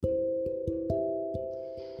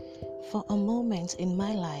For a moment in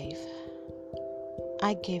my life,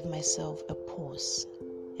 I gave myself a pause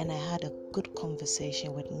and I had a good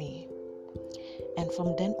conversation with me. And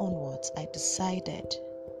from then onwards, I decided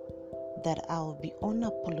that I'll be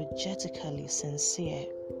unapologetically sincere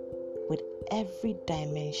with every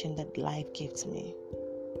dimension that life gives me.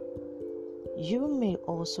 You may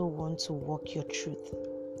also want to walk your truth.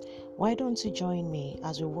 Why don't you join me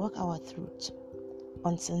as we walk our truth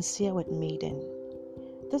on Sincere with Maiden?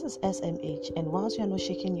 This is SMH, and whilst you are not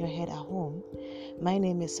shaking your head at home, my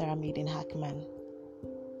name is Sarah Maiden Hackman,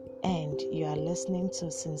 and you are listening to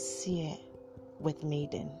Sincere with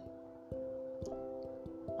Maiden.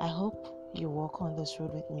 I hope you walk on this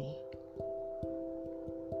road with me.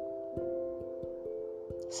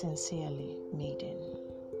 Sincerely, Maiden.